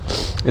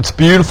It's a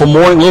beautiful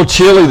morning, a little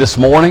chilly this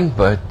morning,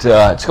 but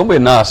it's going to be a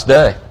nice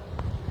day.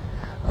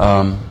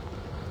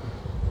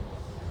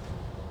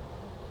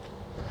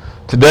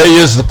 Today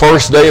is the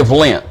first day of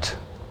Lent,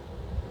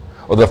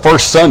 or the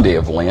first Sunday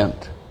of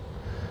Lent,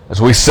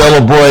 as we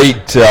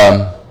celebrate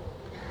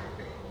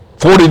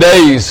 40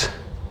 days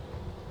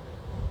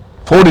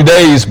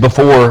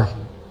before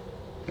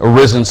a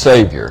risen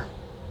Savior.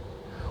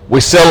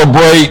 We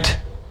celebrate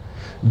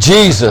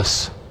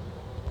Jesus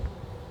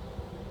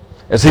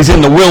as he's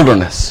in the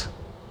wilderness,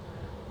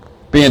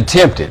 being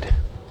tempted.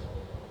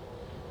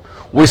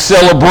 We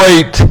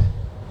celebrate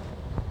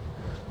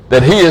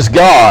that he is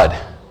God.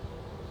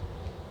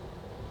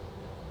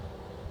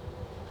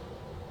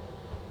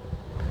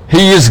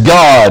 He is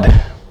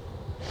God,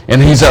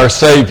 and he's our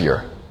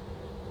Savior.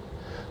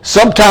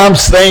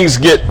 Sometimes things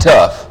get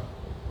tough.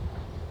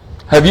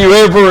 Have you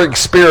ever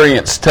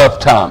experienced tough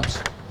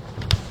times?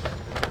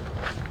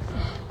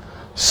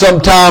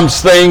 Sometimes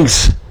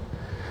things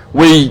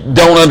we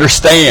don't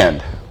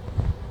understand.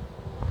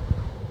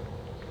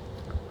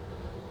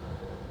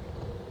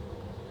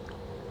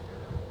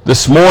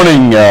 This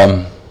morning,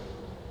 I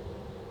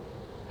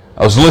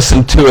was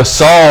listening to a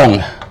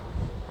song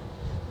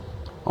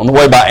on the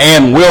way by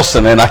Ann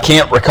Wilson, and I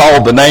can't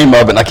recall the name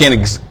of it, and I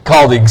can't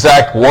call the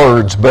exact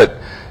words, but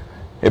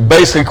it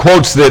basically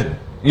quotes that,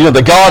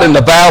 the God in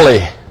the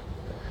valley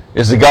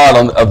is the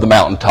God of the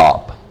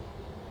mountaintop.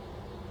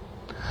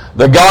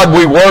 The God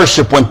we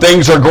worship when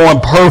things are going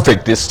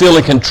perfect is still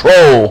in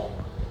control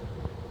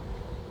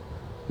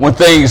when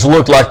things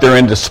look like they're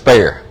in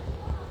despair.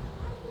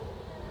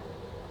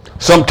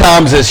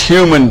 Sometimes as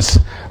humans,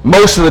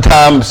 most of the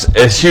times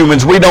as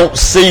humans, we don't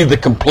see the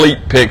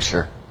complete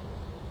picture.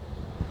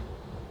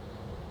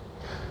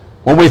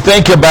 When we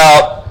think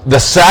about the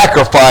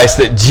sacrifice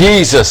that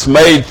Jesus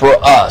made for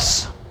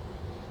us,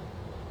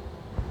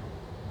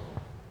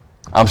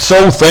 I'm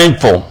so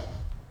thankful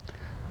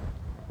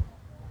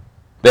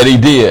that he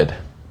did.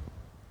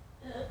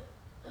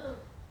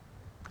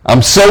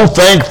 I'm so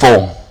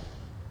thankful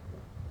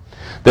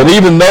that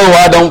even though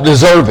I don't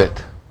deserve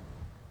it,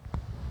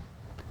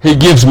 he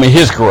gives me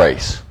his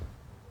grace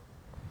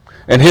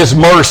and his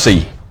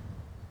mercy,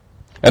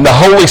 and the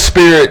Holy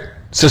Spirit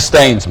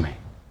sustains me.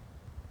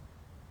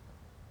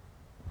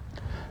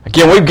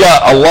 Again, we've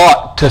got a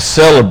lot to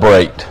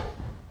celebrate.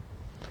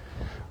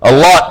 A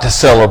lot to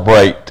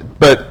celebrate.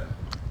 But,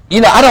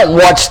 I don't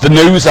watch the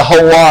news a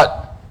whole lot.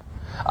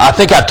 I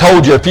think I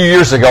told you a few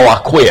years ago I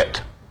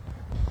quit.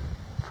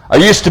 I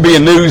used to be a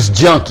news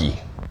junkie.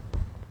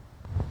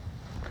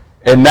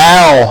 And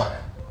now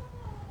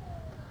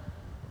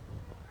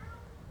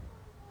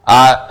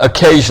I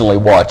occasionally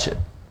watch it.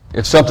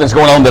 If something's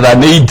going on that I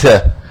need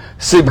to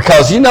see,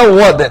 because you know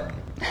what? That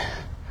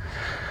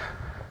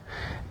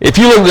if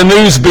you look at the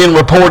news being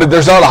reported,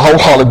 there's not a whole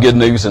lot of good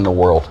news in the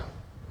world.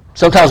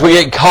 Sometimes we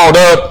get caught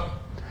up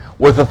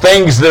with the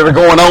things that are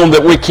going on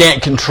that we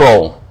can't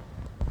control.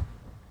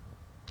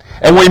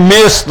 And we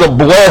miss the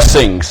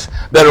blessings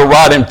that are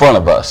right in front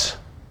of us.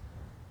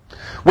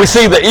 We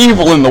see the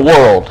evil in the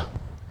world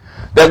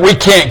that we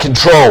can't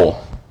control.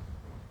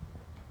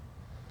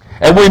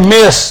 And we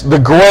miss the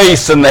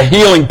grace and the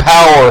healing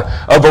power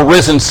of a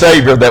risen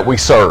Savior that we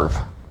serve.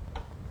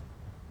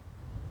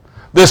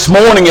 This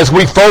morning, as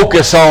we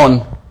focus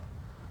on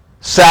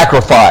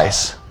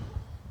sacrifice,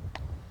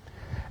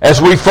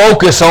 as we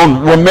focus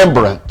on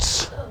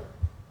remembrance,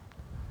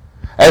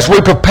 as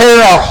we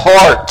prepare our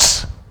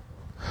hearts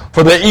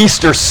for the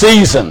Easter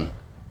season,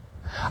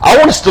 I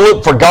want us to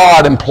look for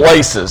God in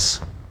places.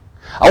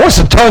 I want us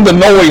to turn the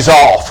noise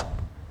off.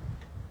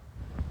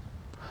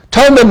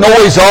 Turn the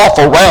noise off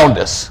around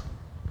us.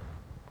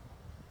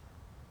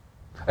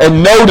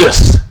 And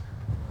notice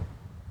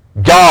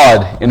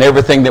God in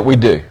everything that we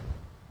do.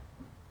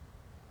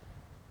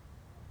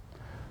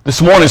 This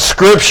morning's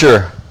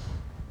scripture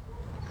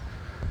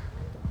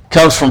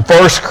comes from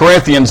 1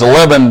 Corinthians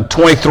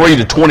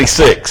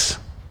 11:23-26.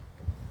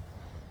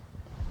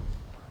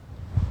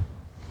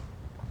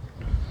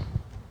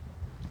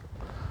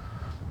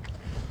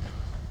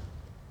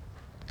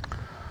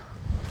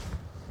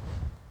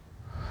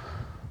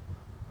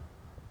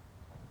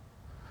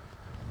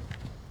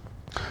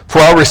 For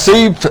I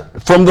received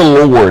from the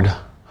Lord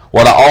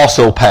what I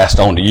also passed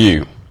on to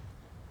you.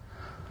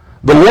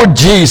 The Lord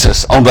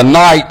Jesus, on the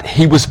night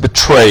he was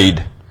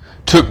betrayed,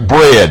 took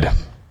bread,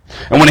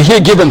 and when he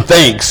had given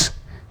thanks,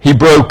 he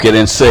broke it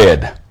and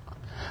said,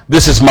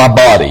 "This is my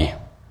body,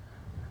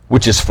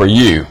 which is for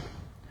you.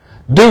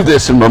 Do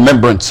this in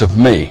remembrance of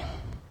me."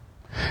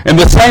 In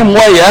the same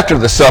way, after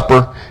the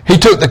supper, he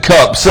took the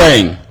cup,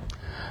 saying,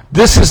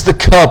 "This is the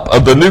cup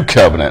of the new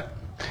covenant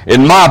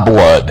in my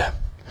blood.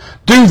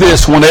 Do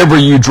this whenever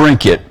you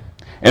drink it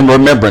in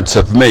remembrance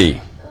of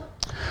me.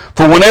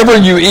 For whenever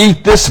you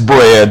eat this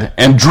bread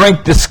and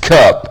drink this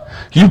cup,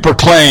 you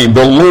proclaim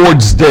the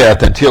Lord's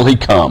death until he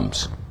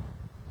comes."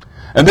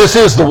 And this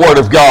is the word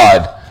of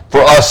God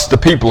for us, the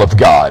people of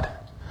God.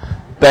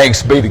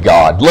 Thanks be to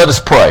God. Let us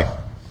pray.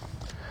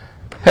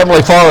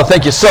 Heavenly Father,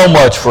 thank you so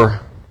much for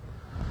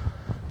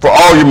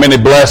all your many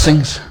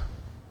blessings.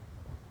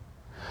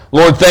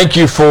 Lord, thank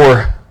you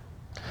for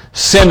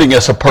sending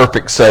us a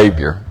perfect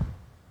Savior.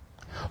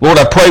 Lord,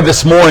 I pray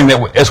this morning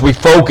that as we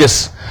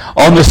focus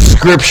on this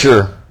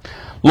scripture,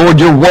 Lord,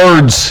 your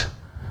words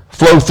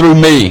flow through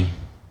me,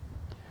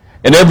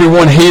 and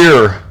everyone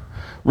here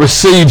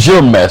receives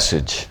your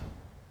message.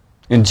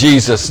 In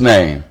Jesus'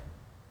 name,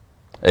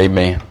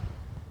 amen.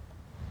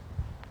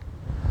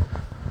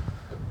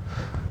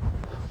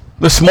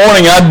 This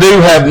morning I do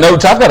have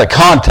notes. I've got a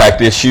contact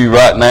issue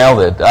right now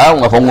that I don't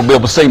know if I'm going to be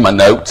able to see my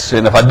notes.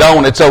 And if I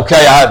don't, it's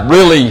okay. I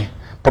really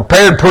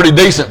prepared pretty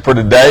decent for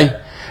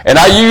today. And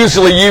I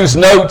usually use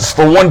notes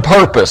for one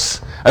purpose,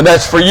 and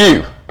that's for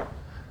you.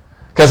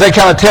 Because they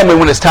kind of tell me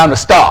when it's time to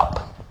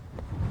stop.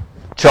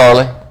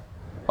 Charlie?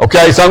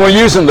 Okay, so I'm going to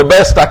use them the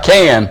best I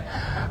can.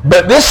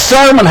 But this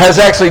sermon has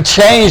actually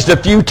changed a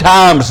few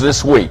times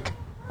this week.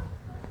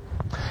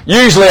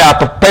 Usually I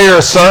prepare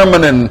a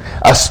sermon and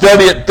I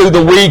study it through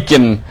the week,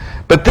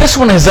 but this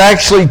one has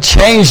actually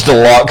changed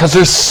a lot because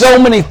there's so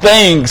many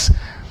things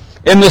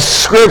in the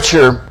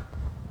scripture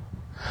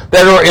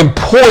that are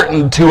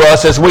important to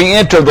us as we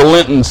enter the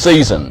Lenten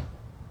season.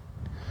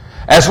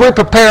 As we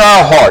prepare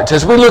our hearts,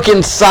 as we look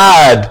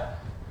inside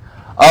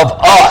of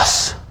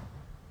us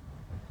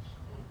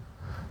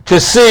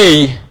to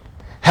see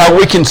how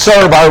we can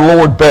serve our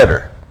Lord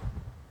better.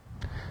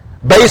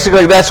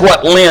 Basically, that's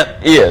what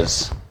Lent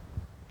is.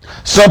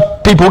 Some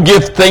people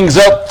give things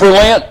up for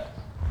Lent.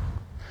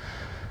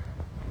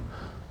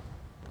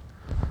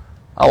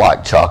 I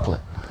like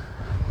chocolate.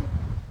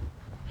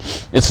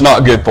 It's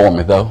not good for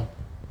me, though.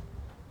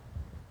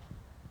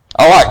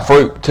 I like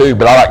fruit, too,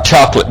 but I like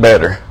chocolate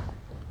better.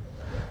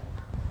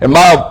 In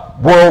my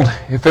world,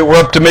 if it were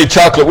up to me,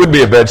 chocolate would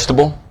be a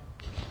vegetable.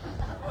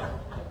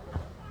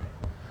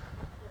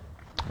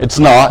 It's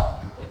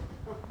not.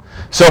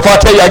 So if I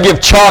tell you I give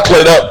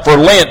chocolate up for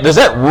Lent, is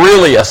that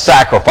really a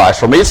sacrifice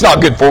for me? It's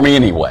not good for me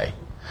anyway.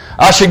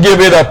 I should give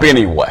it up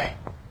anyway.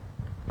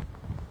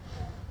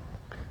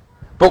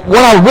 But what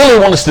I really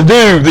want us to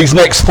do these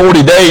next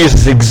 40 days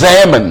is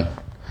examine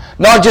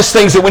not just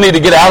things that we need to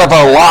get out of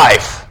our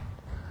life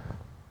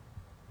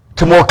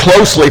to more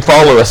closely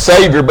follow a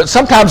Savior, but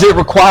sometimes it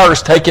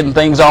requires taking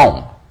things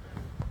on.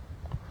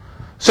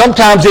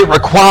 Sometimes it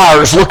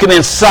requires looking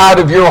inside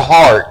of your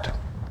heart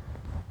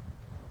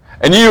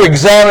and you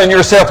examine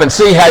yourself and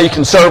see how you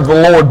can serve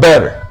the Lord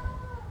better.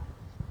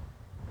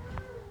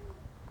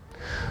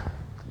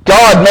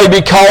 God may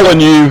be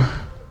calling you,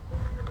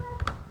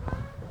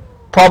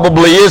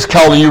 probably is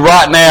calling you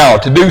right now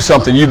to do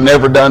something you've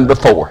never done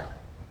before.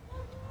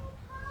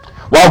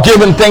 While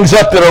giving things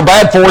up that are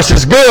bad for us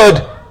is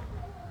good,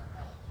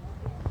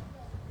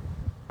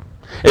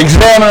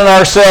 examining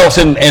ourselves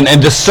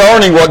and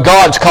discerning what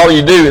God's calling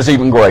you to do is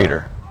even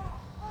greater.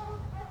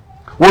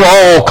 We're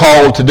all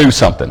called to do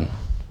something.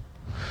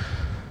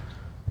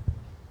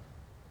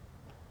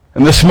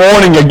 And this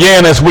morning,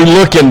 again, as we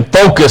look and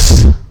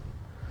focus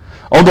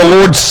on the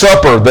Lord's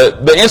Supper,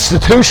 the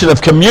institution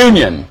of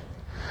communion,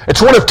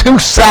 it's one of two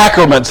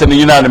sacraments in the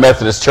United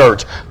Methodist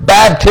Church,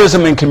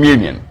 baptism and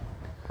communion.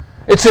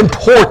 It's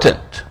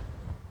important.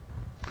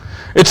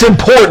 It's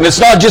important. It's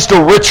not just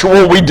a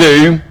ritual we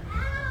do.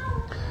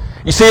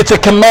 You see, it's a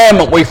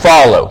commandment we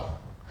follow.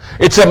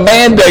 It's a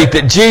mandate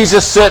that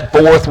Jesus set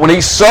forth when he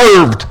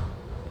served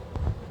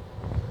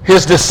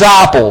his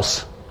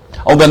disciples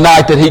on the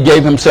night that he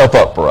gave himself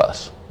up for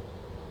us.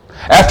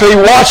 After he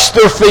washed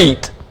their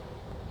feet,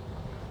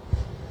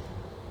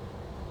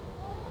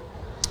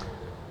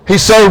 he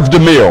served a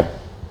meal.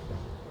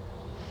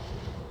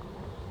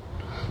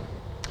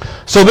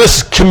 So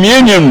this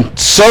communion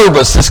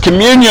service, this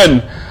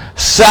communion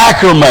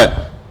sacrament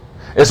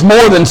is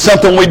more than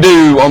something we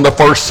do on the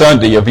first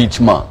Sunday of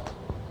each month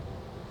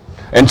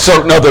and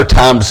certain other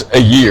times a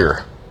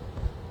year.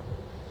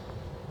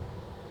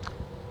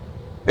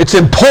 It's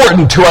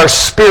important to our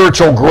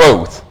spiritual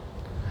growth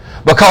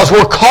because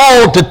we're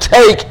called to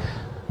take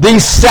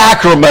these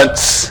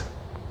sacraments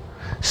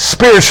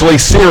spiritually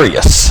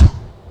serious.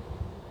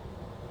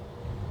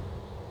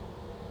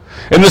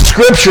 In the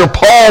scripture,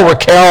 Paul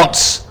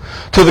recounts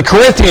to the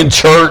Corinthian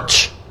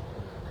church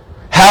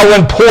how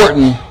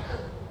important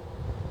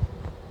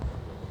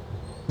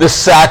this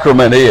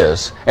sacrament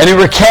is. And he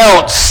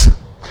recounts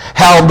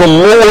how the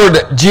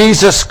Lord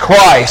Jesus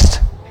Christ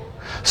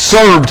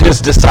served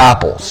his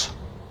disciples.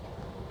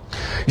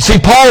 You see,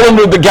 Paul,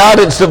 under the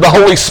guidance of the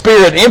Holy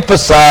Spirit,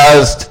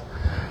 emphasized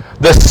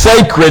the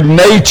sacred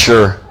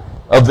nature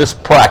of this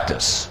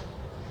practice.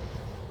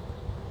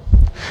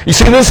 You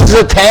see, this is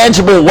a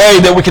tangible way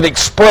that we can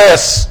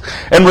express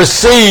and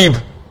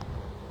receive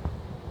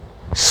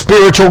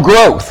spiritual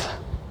growth.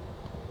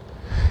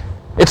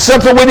 It's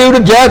something we do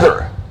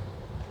together.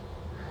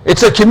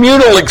 It's a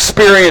communal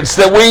experience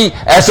that we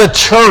as a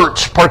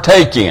church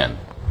partake in.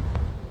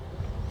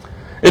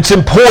 It's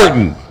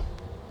important.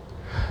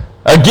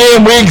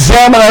 Again, we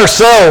examine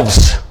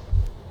ourselves.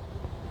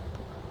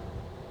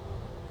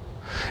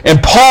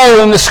 And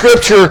Paul in the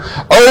scripture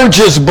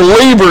urges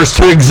believers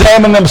to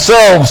examine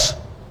themselves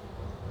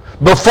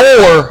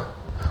before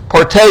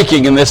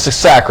partaking in this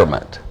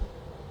sacrament.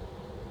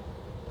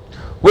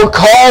 We're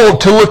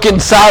called to look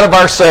inside of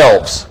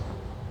ourselves.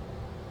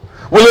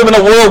 We live in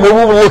a world where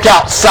we want to look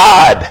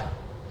outside.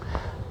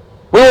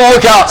 We want to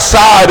look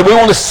outside and we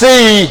want to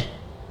see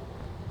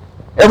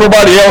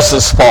everybody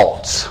else's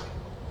faults.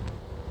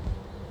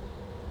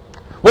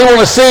 We want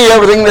to see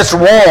everything that's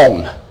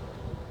wrong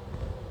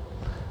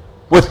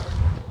with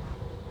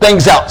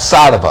things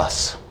outside of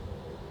us.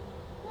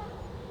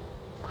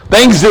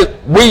 Things that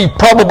we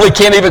probably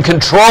can't even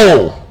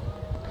control.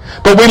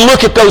 But we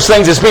look at those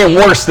things as being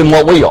worse than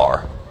what we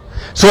are.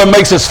 So it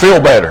makes us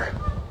feel better.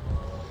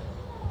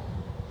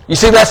 You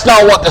see, that's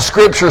not what the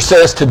Scripture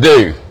says to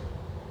do.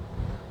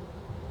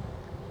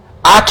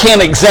 I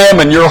can't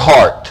examine your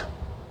heart.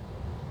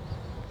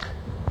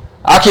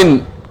 I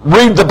can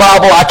read the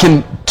Bible. I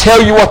can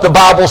tell you what the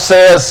Bible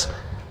says.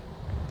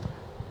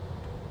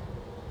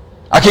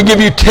 I can give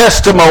you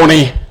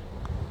testimony.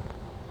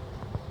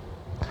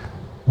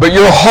 But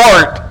your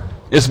heart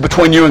is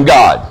between you and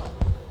God.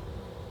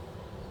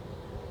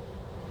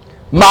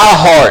 My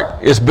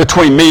heart is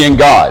between me and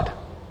God.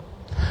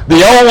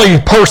 The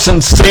only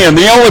person's sin,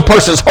 the only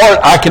person's heart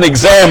I can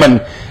examine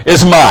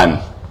is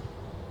mine.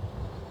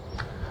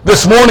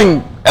 This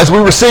morning, as we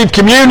receive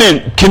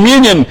communion,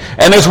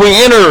 and as we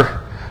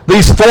enter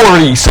these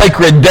 40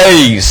 sacred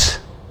days,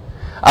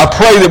 I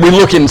pray that we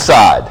look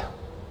inside.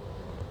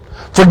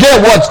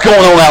 Forget what's going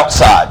on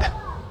outside.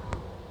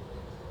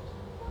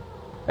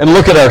 And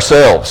look at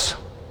ourselves.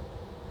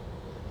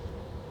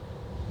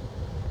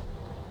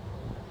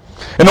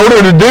 In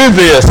order to do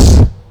this,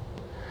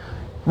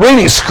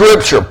 reading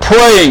Scripture,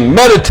 praying,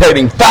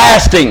 meditating,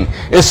 fasting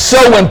is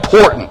so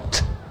important.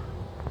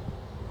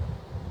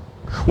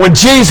 When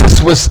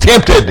Jesus was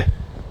tempted,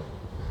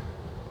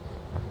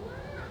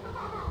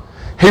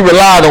 he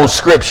relied on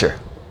Scripture.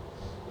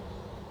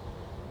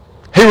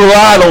 He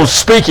relied on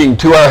speaking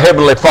to our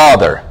Heavenly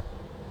Father.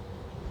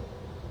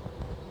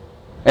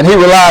 And he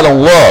relied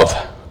on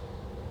love.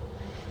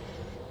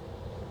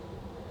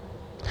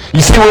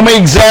 You see, when we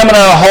examine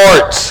our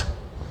hearts,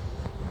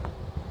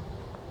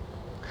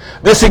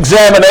 this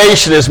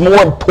examination is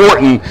more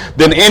important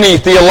than any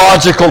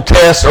theological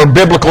test or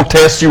biblical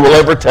test you will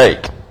ever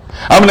take.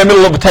 I'm in the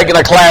middle of taking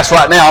a class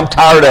right now. I'm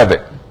tired of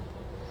it.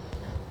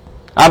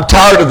 I'm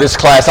tired of this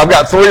class. I've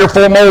got 3 or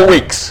 4 more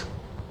weeks.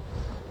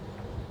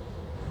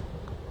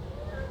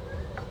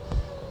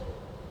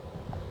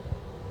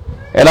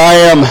 And I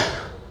am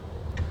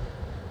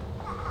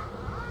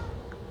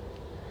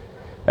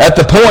at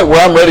the point where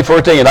I'm ready for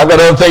it to end. I've got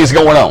other things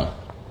going on.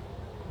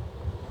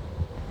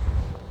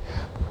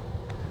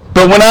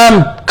 But when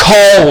I'm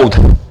called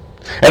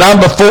and I'm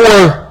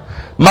before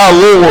my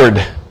Lord,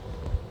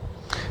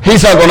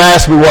 he's not going to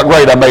ask me what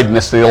grade I made in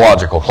this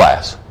theological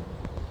class.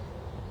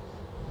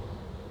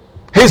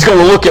 He's going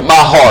to look at my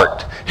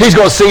heart. He's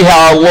going to see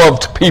how I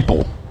loved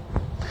people.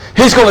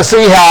 He's going to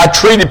see how I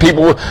treated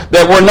people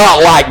that were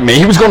not like me.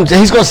 He's going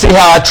to see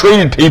how I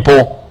treated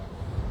people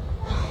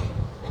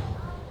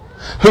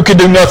who could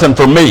do nothing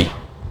for me.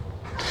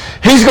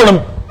 He's going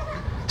to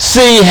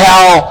see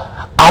how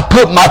I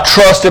put my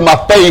trust and my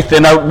faith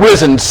in a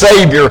risen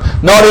Savior,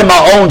 not in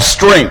my own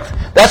strength.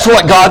 That's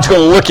what God's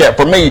going to look at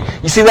for me.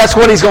 You see, that's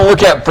what he's going to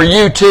look at for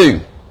you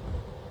too.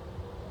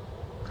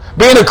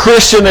 Being a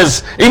Christian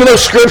is, even though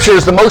Scripture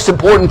is the most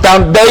important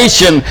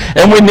foundation,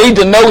 and we need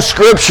to know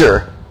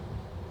Scripture,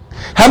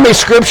 how many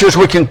Scriptures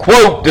we can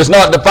quote does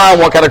not define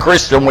what kind of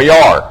Christian we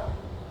are.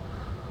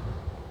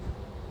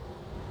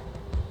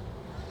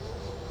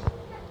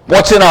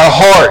 What's in our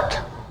heart,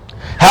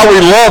 how we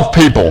love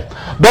people,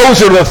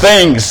 those are the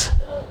things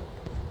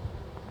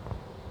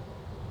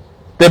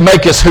that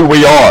make us who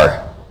we are.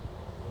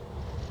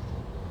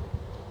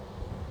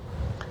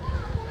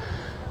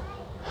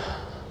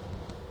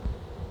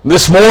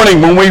 This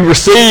morning when we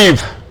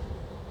receive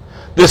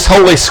this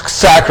holy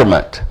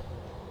sacrament,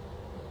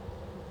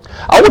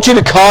 I want you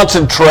to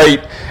concentrate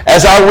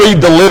as I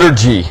read the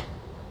liturgy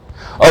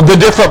of the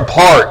different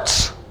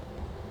parts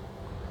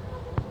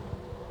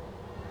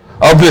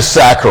of this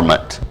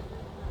sacrament.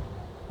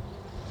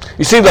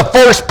 You see, the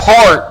first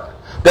part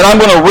that I'm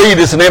going to read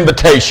is an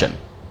invitation.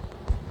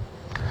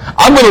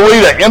 I'm going to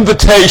read an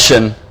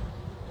invitation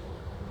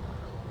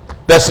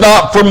that's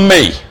not from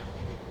me.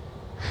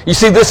 You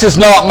see, this is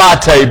not my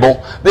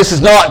table. This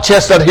is not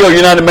Chestnut Hill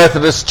United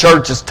Methodist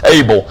Church's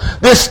table.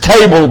 This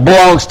table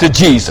belongs to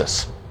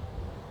Jesus.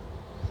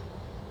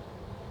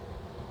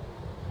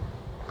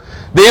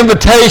 The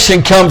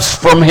invitation comes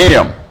from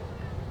him.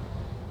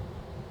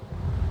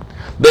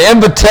 The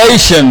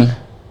invitation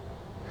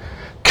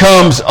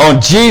comes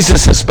on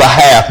Jesus'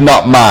 behalf,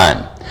 not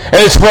mine. And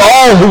it's for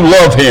all who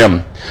love him,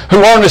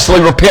 who earnestly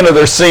repent of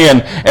their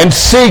sin and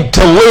seek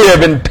to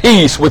live in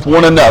peace with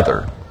one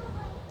another.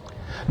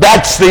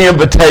 That's the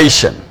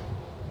invitation.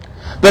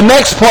 The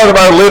next part of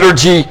our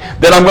liturgy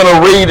that I'm going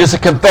to read is a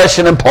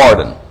confession and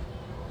pardon.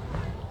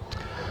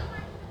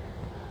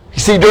 You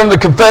see, during the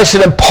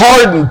confession and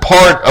pardon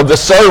part of the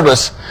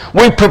service,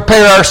 we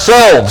prepare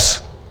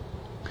ourselves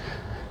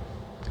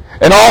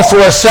and offer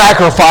a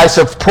sacrifice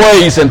of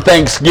praise and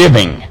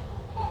thanksgiving.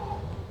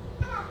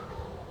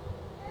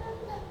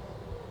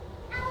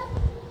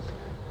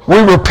 we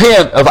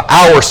repent of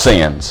our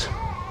sins.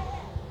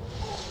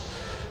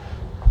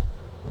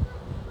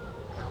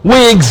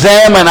 We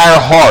examine our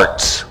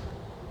hearts.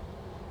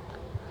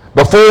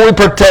 Before we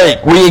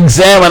partake, we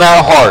examine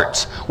our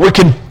hearts. We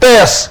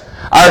confess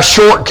our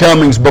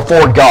shortcomings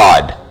before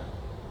God.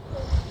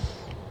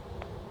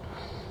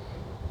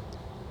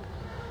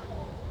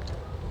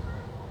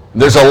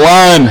 There's a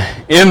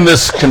line in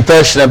this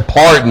confession and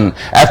pardon.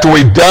 After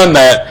we've done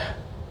that,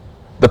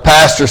 the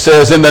pastor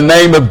says, in the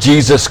name of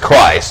Jesus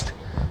Christ,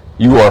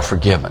 you are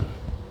forgiven.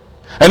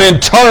 And in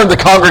turn, the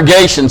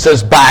congregation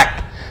says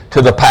back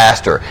to the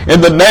pastor,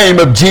 in the name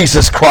of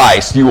Jesus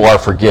Christ, you are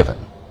forgiven.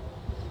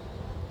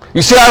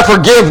 You see, our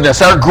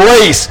forgiveness, our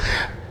grace,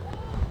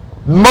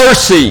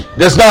 mercy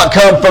does not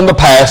come from the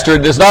pastor.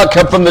 It does not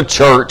come from the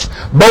church.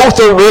 Both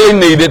are really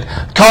needed.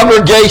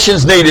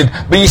 Congregation's needed.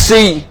 But you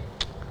see,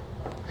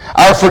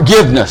 our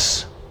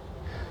forgiveness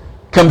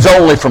comes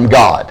only from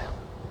God.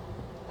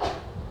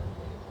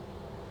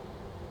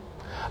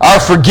 Our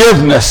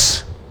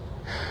forgiveness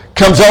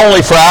comes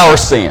only for our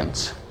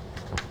sins.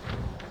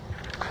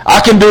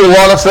 I can do a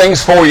lot of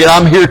things for you.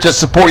 I'm here to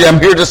support you. I'm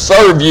here to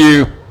serve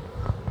you.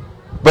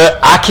 But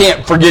I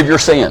can't forgive your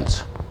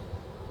sins.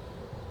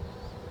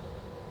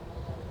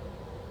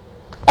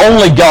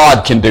 Only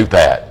God can do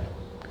that.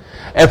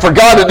 And for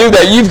God to do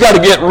that, you've got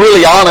to get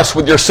really honest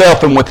with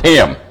yourself and with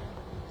Him.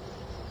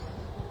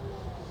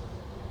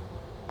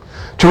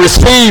 To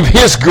receive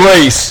His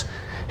grace,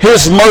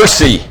 His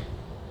mercy.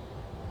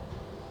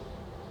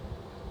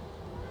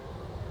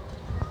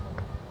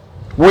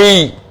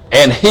 We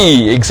and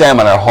He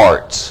examine our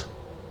hearts.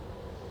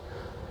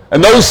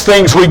 And those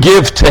things we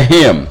give to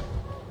Him.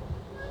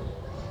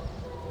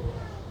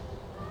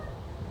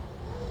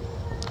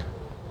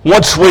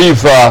 Once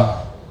we've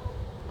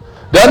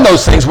done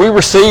those things, we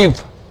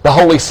receive the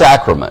Holy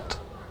Sacrament.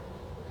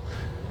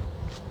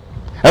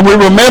 And we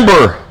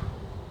remember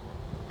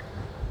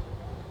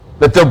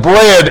that the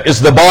bread is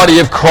the body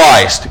of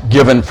Christ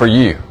given for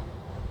you.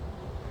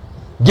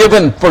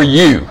 Given for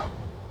you.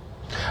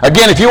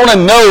 Again, if you want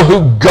to know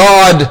who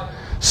God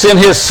sent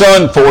His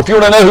Son for, if you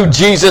want to know who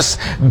Jesus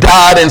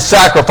died and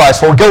sacrificed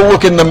for, go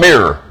look in the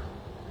mirror.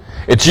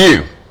 It's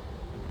you.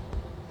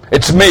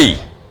 It's me.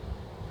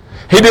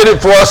 He did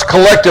it for us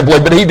collectively,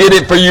 but He did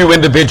it for you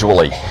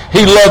individually.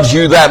 He loves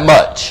you that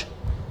much.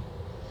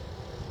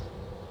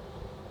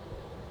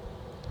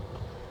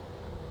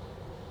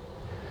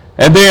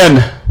 And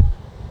then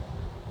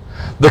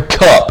the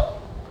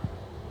cup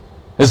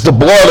is the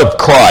blood of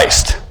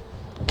Christ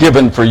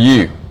given for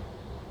you.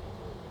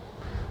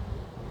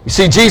 You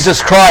see,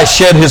 Jesus Christ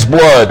shed His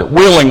blood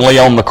willingly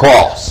on the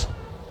cross.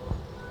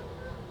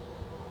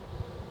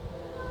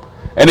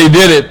 And He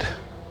did it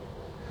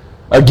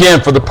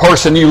again for the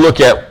person you look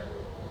at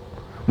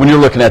when you're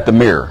looking at the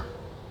mirror.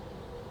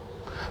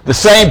 The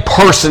same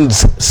person's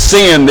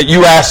sin that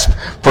you ask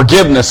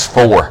forgiveness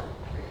for,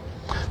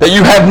 that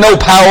you have no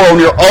power on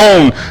your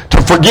own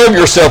to forgive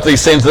yourself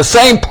these sins, the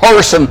same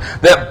person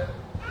that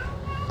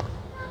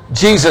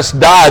Jesus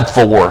died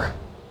for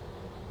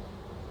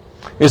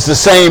is the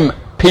same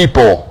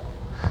people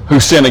who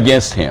sin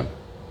against Him.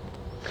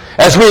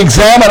 As we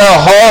examine our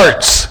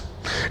hearts,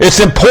 it's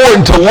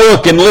important to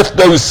look and lift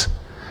those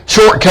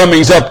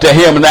shortcomings up to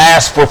Him and to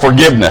ask for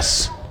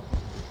forgiveness.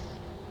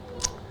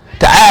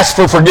 To ask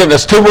for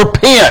forgiveness, to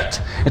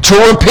repent. And to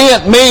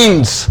repent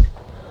means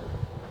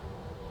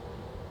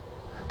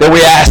that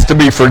we ask to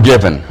be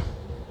forgiven.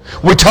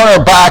 We turn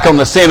our back on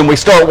the sin and we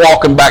start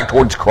walking back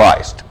towards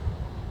Christ.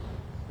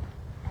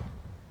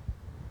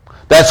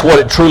 That's what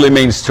it truly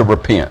means to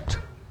repent.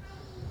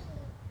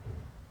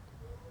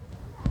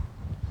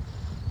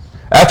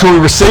 After we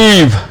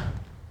receive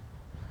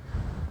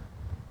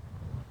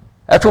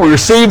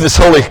this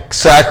Holy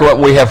Sacrament,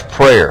 we have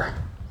prayer.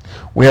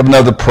 We have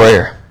another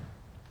prayer.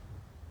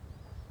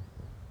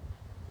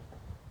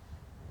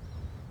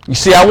 You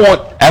see, I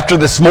want, after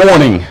this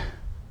morning,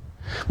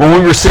 when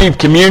we receive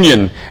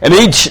communion, and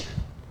each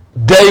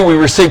day we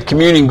receive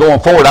communion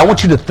going forward, I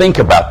want you to think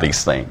about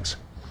these things.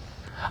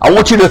 I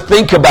want you to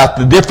think about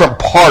the different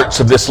parts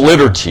of this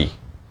liturgy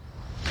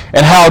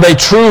and how they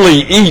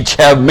truly each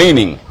have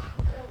meaning.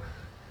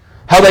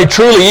 How they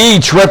truly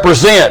each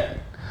represent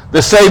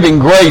the saving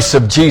grace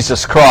of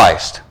Jesus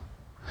Christ.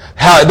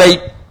 How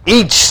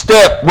each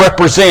step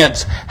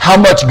represents how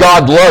much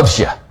God loves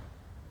you.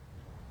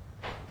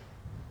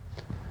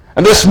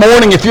 And this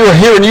morning, if you're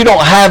here and you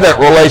don't have that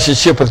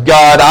relationship with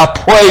God, I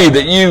pray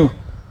that you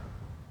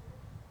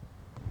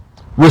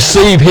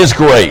receive His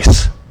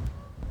grace.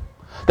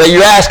 That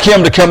you ask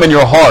Him to come in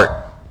your heart.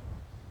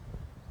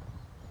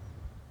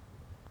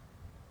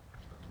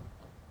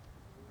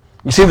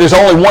 You see, there's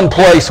only one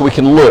place we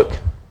can look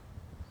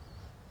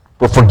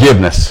for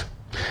forgiveness.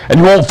 And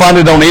you won't find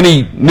it on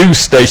any news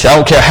station. I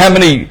don't care how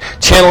many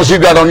channels you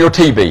got on your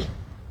TV.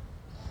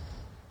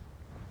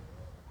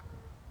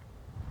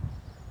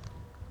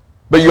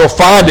 But you'll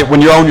find it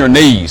when you're on your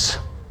knees.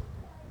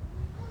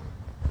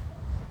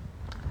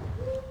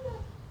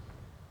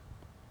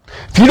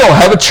 If you don't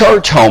have a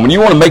church home and you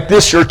want to make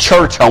this your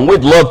church home,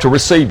 we'd love to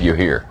receive you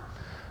here.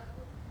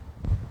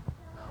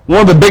 One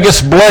of the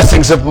biggest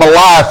blessings of my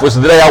life was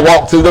the day I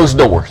walked through those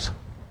doors.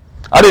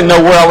 I didn't know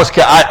where I was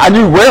coming. I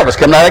knew where I was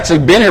coming. I'd actually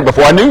been here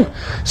before. I knew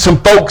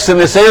some folks in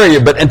this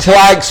area, but until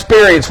I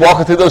experienced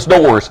walking through those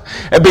doors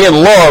and being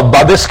loved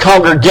by this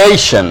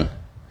congregation,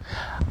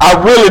 I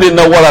really didn't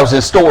know what I was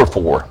in store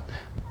for.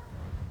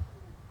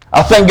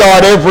 I thank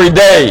God every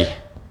day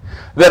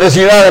that as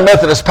a United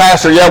Methodist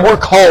pastor, yeah, we're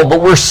called,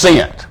 but we're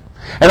sent.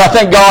 And I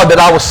thank God that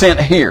I was sent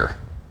here.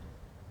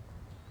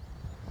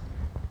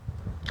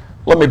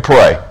 Let me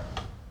pray.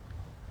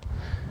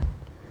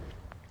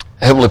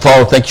 Heavenly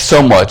Father, thank you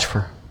so much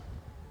for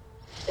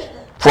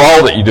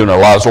all that you do in our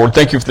lives, Lord.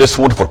 Thank you for this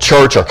wonderful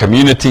church, our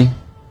community.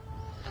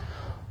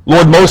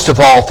 Lord, most of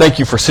all, thank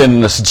you for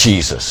sending us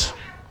Jesus.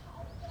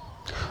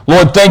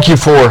 Lord, thank you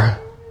for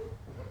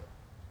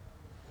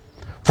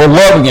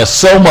loving us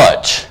so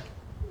much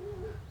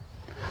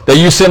that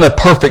you sent a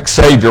perfect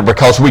Savior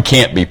because we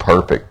can't be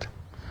perfect.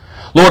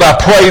 Lord, I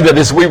pray that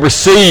as we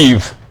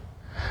receive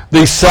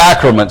these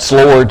sacraments,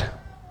 Lord,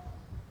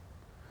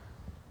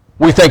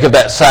 we think of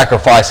that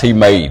sacrifice he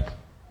made.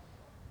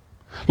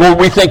 Lord,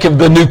 we think of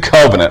the new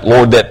covenant,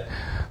 Lord,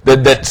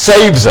 that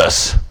saves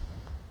us.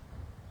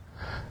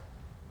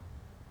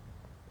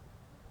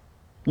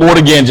 Lord,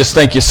 again, just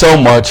thank you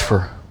so much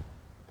for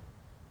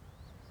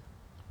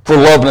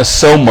loving us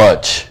so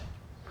much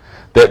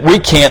that we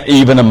can't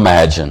even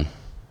imagine.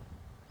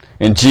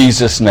 In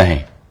Jesus'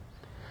 name,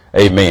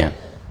 amen.